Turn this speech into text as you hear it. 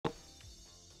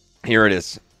Here it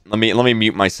is. Let me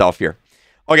mute myself here.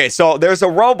 Okay, so there's a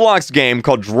Roblox game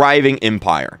called Driving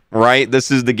Empire, right?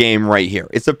 This is the game right here.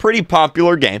 It's a pretty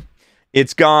popular game.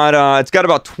 It's got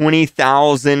about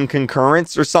 20,000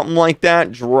 concurrents or something like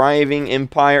that. Driving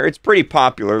Empire. It's pretty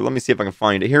popular. Let me see if I can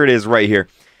find it. Here it is right here.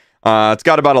 It's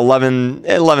got about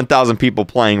 11,000 people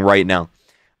playing right now.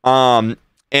 And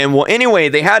well, anyway,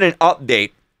 they had an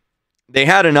update.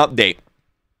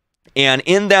 And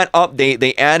in that update,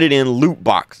 they added in loot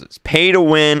boxes,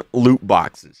 pay-to-win loot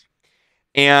boxes.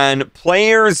 And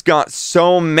players got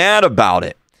so mad about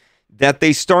it that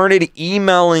they started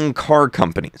emailing car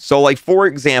companies. So, like, for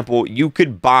example, you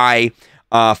could buy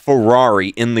a Ferrari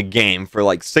in the game for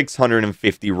like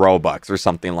 650 Robux or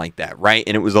something like that, right?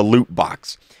 And it was a loot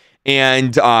box.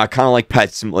 And kind of like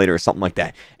Pet Simulator or something like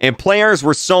that. And players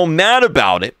were so mad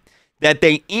about it that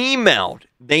they emailed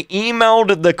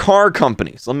the car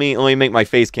companies. Let me make my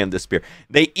face cam disappear.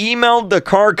 They emailed the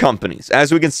car companies,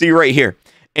 as we can see right here.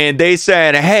 And they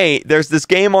said, hey, there's this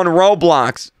game on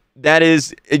Roblox that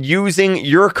is using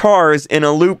your cars in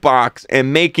a loot box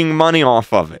and making money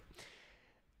off of it.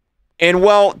 And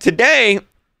well, today,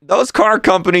 those car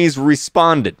companies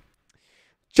responded.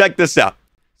 Check this out.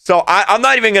 So I'm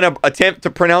not even going to attempt to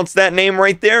pronounce that name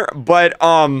right there. But,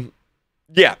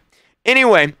 yeah.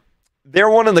 Anyway, they're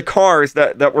one of the cars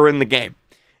that were in the game.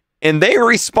 And they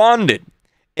responded.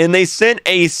 And they sent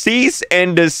a cease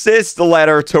and desist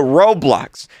letter to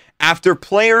Roblox after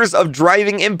players of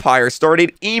Driving Empire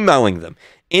started emailing them.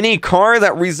 Any car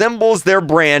that resembles their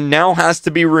brand now has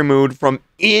to be removed from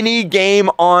any game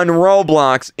on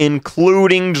Roblox,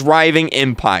 including Driving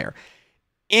Empire.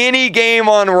 Any game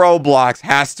on Roblox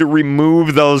has to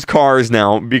remove those cars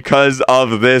now because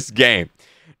of this game.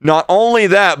 Not only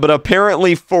that, but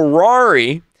apparently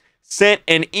Ferrari sent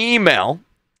an email.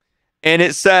 And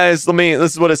it says,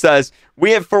 this is what it says.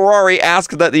 We at Ferrari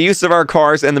ask that the use of our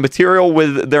cars and the material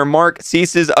with their mark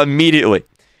ceases immediately.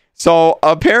 So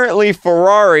apparently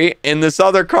Ferrari and this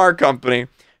other car company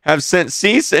have sent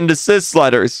cease and desist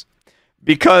letters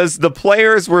because the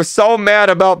players were so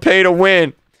mad about pay to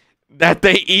win that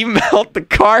they emailed the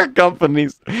car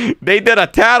companies. They did a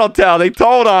tattletale. They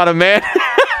told on them, man.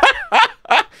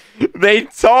 They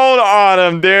told on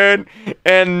them, dude.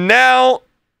 And now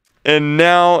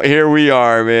here we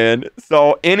are, man.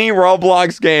 So any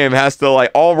Roblox game has to, like,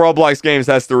 all Roblox games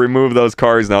has to remove those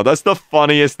cars now. That's the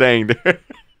funniest thing, dude.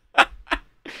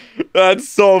 That's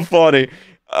so funny.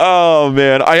 Oh,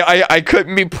 man. I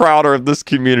couldn't be prouder of this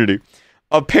community.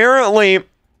 Apparently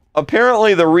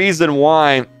the reason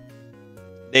why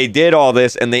they did all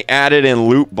this and they added in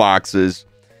loot boxes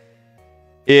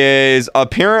is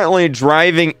apparently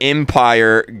Driving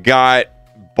Empire got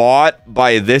bought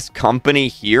by this company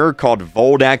here called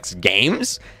Voldex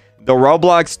Games, the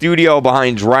Roblox studio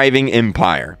behind Driving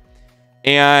Empire.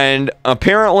 And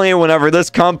apparently whenever this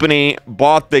company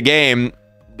bought the game,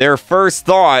 their first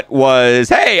thought was,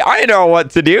 hey, I know what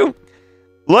to do.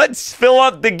 Let's fill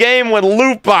up the game with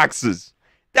loot boxes.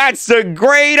 That's a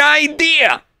great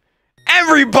idea.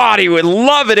 Everybody would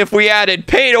love it if we added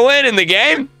pay to win in the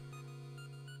game.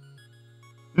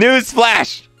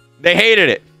 Newsflash, they hated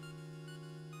it.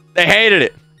 They hated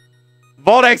it.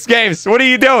 Voldex Games, what are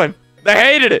you doing? They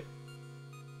hated it.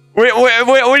 What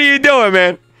are you doing,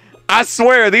 man? I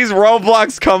swear, these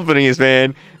Roblox companies,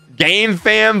 man. Game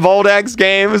Fam, Voldex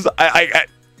Games. I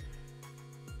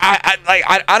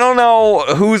don't know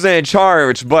who's in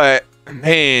charge, but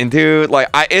man, dude, like,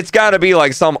 it's got to be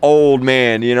like some old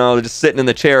man, you know, just sitting in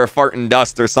the chair farting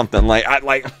dust or something.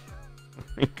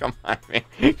 Come on,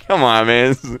 man. Come on,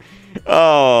 man.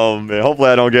 Oh, man. Hopefully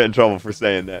I don't get in trouble for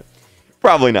saying that.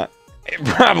 Probably not.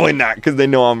 Probably not, because they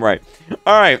know I'm right.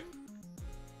 All right.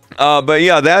 But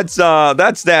yeah, that's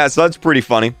that. So that's pretty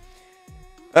funny.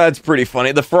 That's pretty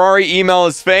funny. The Ferrari email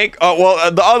is fake. Oh,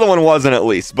 well, the other one wasn't at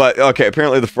least. But, okay,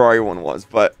 apparently the Ferrari one was.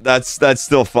 But that's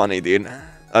still funny, dude.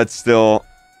 That's still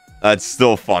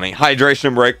funny.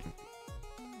 Hydration break.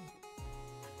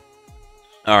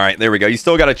 All right, there we go. You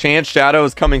still got a chance. Shadow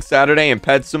is coming Saturday in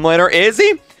Pet Simulator. Is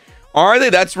he? Are they?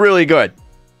 That's really good.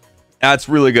 That's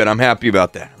really good. I'm happy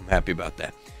about that.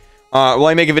 Will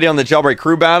I make a video on the Jailbreak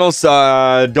crew battles?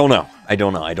 Don't know. I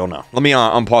don't know. Let me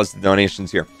unpause the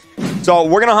donations here. So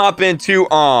we're gonna hop into